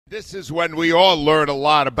This is when we all learn a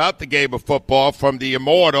lot about the game of football from the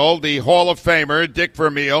immortal, the Hall of Famer, Dick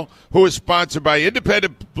Vermeil, who is sponsored by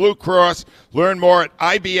Independent Blue Cross. Learn more at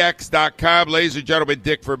IBX.com. Ladies and gentlemen,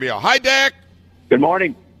 Dick Vermeil. Hi, Dick. Good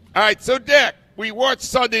morning. All right, so, Dick, we watched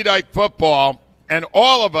Sunday Night Football, and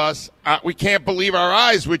all of us, we can't believe our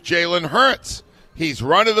eyes with Jalen Hurts. He's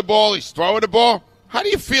running the ball. He's throwing the ball. How do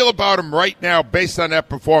you feel about him right now based on that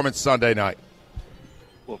performance Sunday night?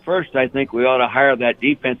 Well, first, I think we ought to hire that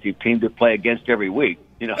defensive team to play against every week.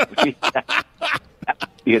 You know, that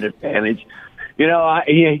would be an advantage. You know,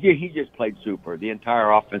 he just played super. The entire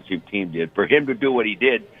offensive team did. For him to do what he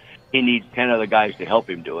did, he needs 10 other guys to help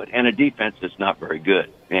him do it, and a defense that's not very good.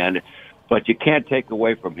 But you can't take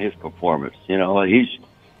away from his performance. You know,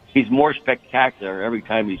 he's more spectacular every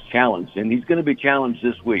time he's challenged, and he's going to be challenged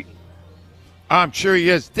this week. I'm sure he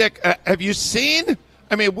is. Dick, have you seen?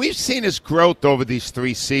 I mean, we've seen his growth over these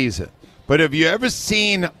 3 seasons, but have you ever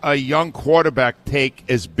seen a young quarterback take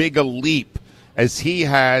as big a leap as he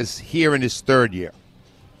has here in his 3rd year?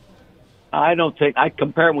 I don't think I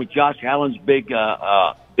compare him with Josh Allen's big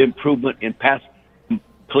improvement in pass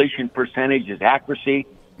completion percentage, his accuracy.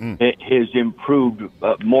 It has improved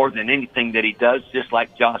more than anything that he does, just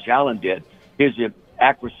like Josh Allen did. His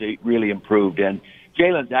accuracy really improved, and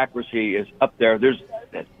Jalen's accuracy is up there.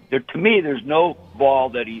 To me, there's no ball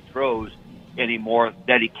that he throws anymore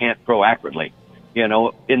that he can't throw accurately. You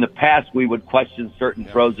know, in the past, we would question certain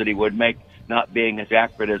throws that he would make not being as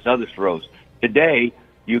accurate as other throws. Today,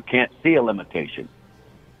 you can't see a limitation.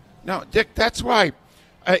 No, Dick, that's why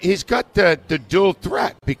he's got the dual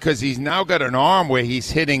threat, because he's now got an arm where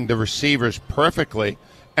he's hitting the receivers perfectly,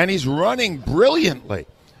 and he's running brilliantly.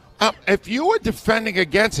 If you were defending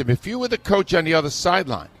against him, if you were the coach on the other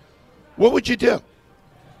sideline, what would you do?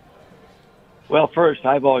 Well, first,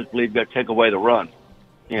 I've always believed you got to take away the run.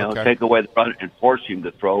 You know, take away the run and force him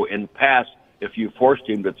to throw. In the past, if you forced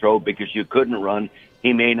him to throw because you couldn't run,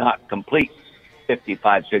 he may not complete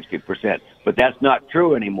 55, 60%. But that's not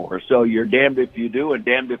true anymore. So you're damned if you do and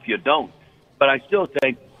damned if you don't. But I still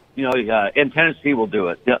think, you know, in Tennessee will do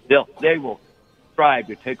it. They will strive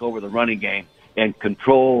to take over the running game and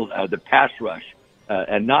control the pass rush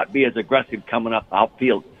and not be as aggressive coming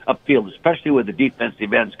upfield, especially with the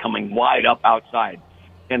defensive ends coming wide up outside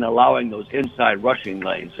and allowing those inside rushing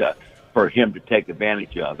lanes for him to take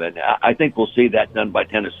advantage of. And I think we'll see that done by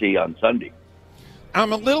Tennessee on Sunday.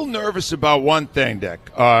 I'm a little nervous about one thing, Dick.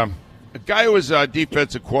 A guy who was a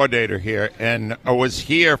defensive coordinator here and was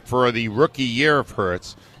here for the rookie year of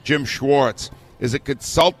Hurts, Jim Schwartz, is a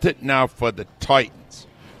consultant now for the Titans.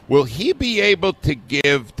 Will he be able to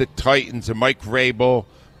give the Titans and Mike Vrabel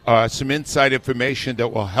some inside information that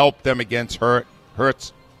will help them against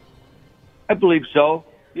Hurts? I believe so.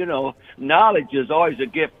 You know, knowledge is always a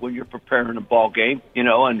gift when you're preparing a ball game, you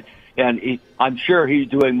know, and I'm sure he's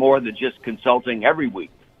doing more than just consulting every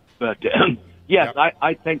week. But, yes, yep.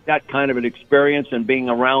 I think that kind of an experience and being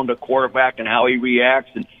around a quarterback and how he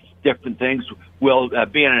reacts and different things will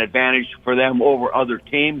be an advantage for them over other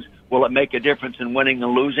teams. Will it make a difference in winning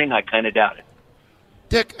and losing? I kind of doubt it.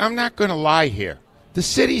 Dick, I'm not going to lie here. The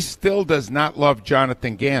city still does not love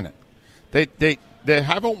Jonathan Gannon. They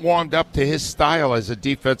haven't warmed up to his style as a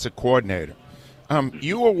defensive coordinator.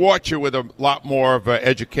 You a watcher with a lot more of an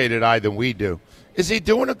educated eye than we do. Is he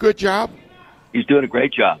doing a good job? He's doing a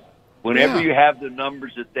great job. Whenever you have the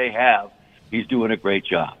numbers that they have, he's doing a great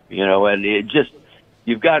job. You know, and it just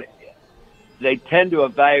they tend to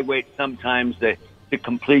evaluate sometimes the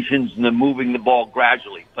completions and the moving the ball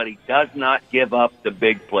gradually, but he does not give up the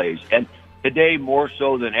big plays. And today, more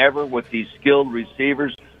so than ever, with these skilled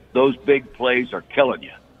receivers, those big plays are killing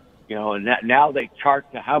you. You know, and now they chart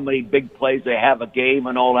to how many big plays they have a game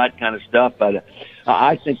and all that kind of stuff. But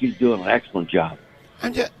I think he's doing an excellent job.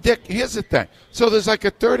 Dick, here's the thing. So there's like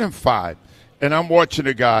a 3rd and 5, and I'm watching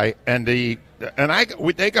a guy, and they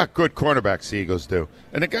got good cornerbacks, the Eagles do.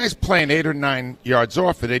 And the guy's playing 8 or 9 yards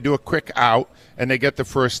off, and they do a quick out, and they get the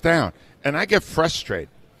first down. And I get frustrated.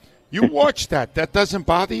 You watch that. That doesn't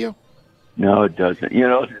bother you? No, it doesn't. You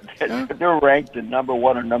know, they're ranked in number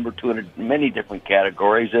 1 or number 2 in many different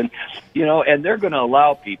categories. And, you know, and they're going to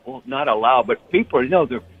allow people, not allow, but people, you know,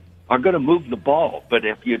 they are going to move the ball. But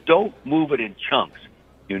if you don't move it in chunks,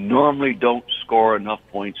 you normally don't score enough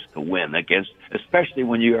points to win against, especially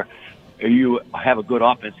when you have a good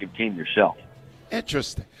offensive team yourself.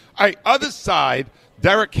 Interesting. All right, other side,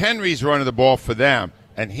 Derrick Henry's running the ball for them,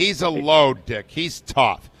 and he's a load, Dick. He's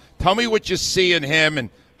tough. Tell me what you see in him, and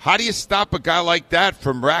how do you stop a guy like that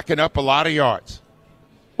from racking up a lot of yards?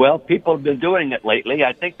 Well, people have been doing it lately.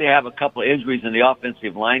 I think they have a couple of injuries in the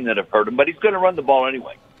offensive line that have hurt him, but he's going to run the ball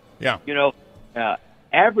anyway. Yeah. You know,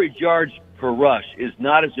 average yards per rush is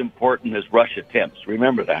not as important as rush attempts.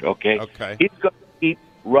 Remember that, okay? Okay. He's going to keep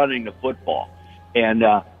running the football. And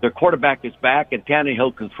their quarterback is back, and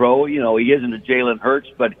Tannehill can throw. You know, he isn't a Jalen Hurts,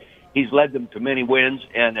 but he's led them to many wins,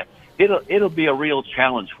 and it'll be a real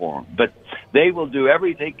challenge for them. But they will do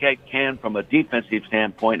everything they can from a defensive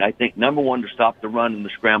standpoint. I think, number one, to stop the run and the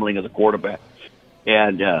scrambling of the quarterback.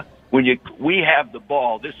 And when we have the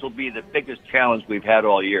ball, this will be the biggest challenge we've had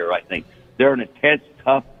all year, I think. They're an intense,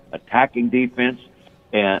 tough, attacking defense,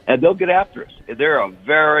 and they'll get after us. They're a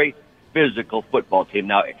very physical football team.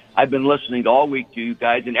 Now, I've been listening all week to you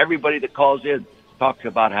guys, and everybody that calls in talks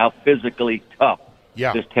about how physically tough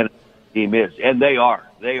this Tennessee team is, and they are.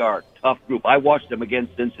 They are a tough group. I watched them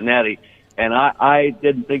against Cincinnati, and I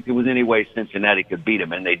didn't think there was any way Cincinnati could beat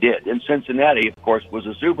them, and they did. And Cincinnati, of course, was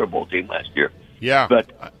a Super Bowl team last year. Yeah.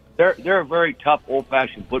 But they're a very tough,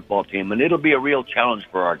 old-fashioned football team, and it'll be a real challenge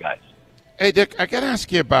for our guys. Hey, Dick, I got to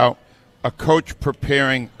ask you about a coach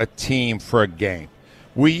preparing a team for a game.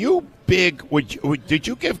 Were you big? Did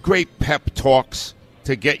you give great pep talks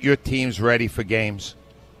to get your teams ready for games?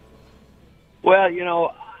 Well, you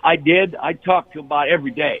know, I did. I talked to them about every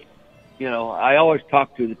day. You know, I always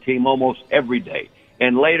talked to the team almost every day.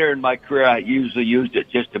 And later in my career, I usually used it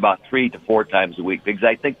just about 3 to 4 times a week because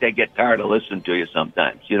I think they get tired of listening to you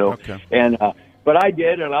sometimes, you know. Okay. And but I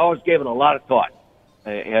did, and I always gave it a lot of thought.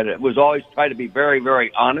 And it was always try to be very,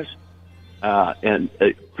 very honest and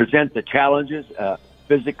present the challenges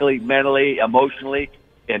physically, mentally, emotionally,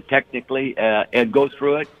 and technically, and go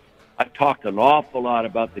through it. I talked an awful lot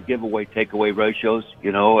about the giveaway takeaway ratios.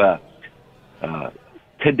 You know,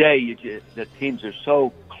 today the teams are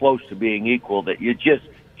so close to being equal that you just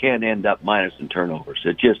can't end up minus in turnovers.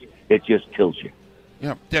 It just kills you.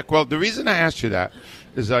 Yeah, Dick. Well, the reason I asked you that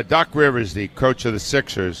is Doc Rivers, the coach of the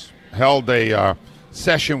Sixers, held a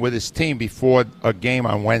session with his team before a game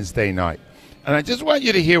on Wednesday night. And I just want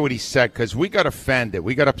you to hear what he said because we got offended.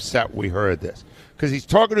 We got upset when we heard this. Because he's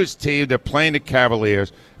talking to his team. They're playing the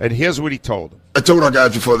Cavaliers. And here's what he told them. I told our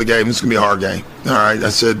guys before the game, this is going to be a hard game. All right. I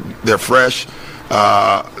said they're fresh.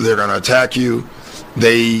 They're going to attack you.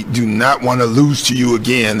 They do not want to lose to you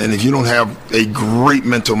again. And if you don't have a great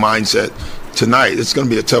mental mindset tonight, it's going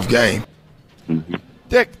to be a tough game. Mm-hmm.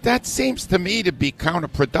 Dick, that seems to me to be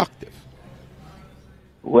counterproductive.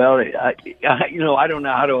 Well, you know, I don't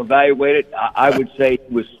know how to evaluate it. I would say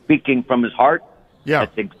he was speaking from his heart. Yeah.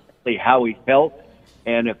 That's exactly how he felt.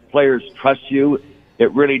 And if players trust you,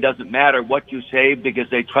 it really doesn't matter what you say because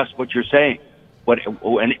they trust what you're saying.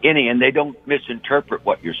 And they don't misinterpret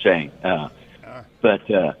what you're saying. But,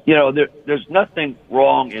 you know, there's nothing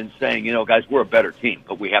wrong in saying, you know, guys, we're a better team,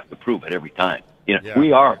 but we have to prove it every time. You know,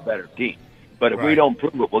 we are a better team. But if we don't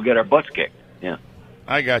prove it, we'll get our butts kicked. Yeah.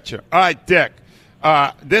 I got you. All right, Dick.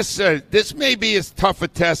 This may be as tough a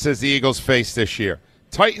test as the Eagles face this year.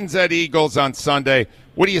 Titans at Eagles on Sunday.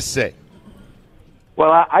 What do you say?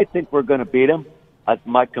 Well, I think we're going to beat them.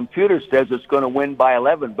 My computer says it's going to win by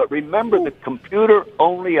 11. But remember, the computer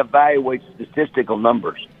only evaluates statistical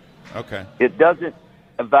numbers. Okay. It doesn't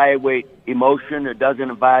evaluate emotion. It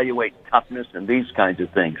doesn't evaluate toughness and these kinds of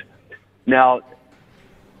things. Now,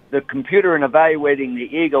 the computer in evaluating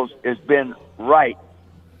the Eagles has been right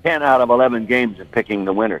 10 out of 11 games in picking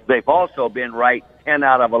the winner. They've also been right 10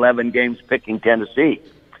 out of 11 games picking Tennessee.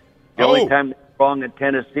 The only time they were wrong in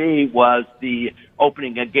Tennessee was the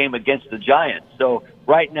opening a game against the Giants. So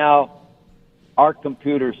right now, our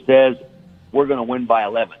computer says we're going to win by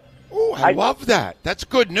 11. Oh, I love that. That's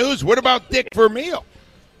good news. What about Dick Vermeil?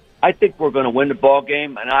 I think we're going to win the ball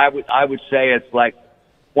game, and I would say it's like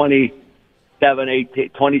 27-17,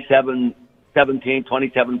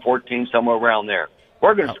 27-14, somewhere around there.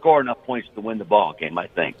 We're going to score enough points to win the ball game, I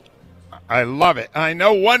think. I love it. I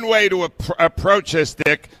know one way to approach this,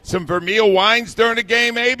 Dick. Some Vermeil wines during the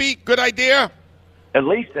game, maybe? Good idea? At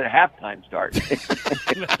least at halftime start.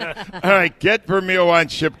 All right, get Vermeil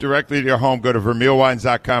wines shipped directly to your home. Go to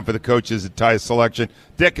VermeilWines.com for the coach's entire selection.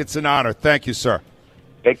 Dick, it's an honor. Thank you, sir.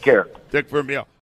 Take care. Dick Vermeil.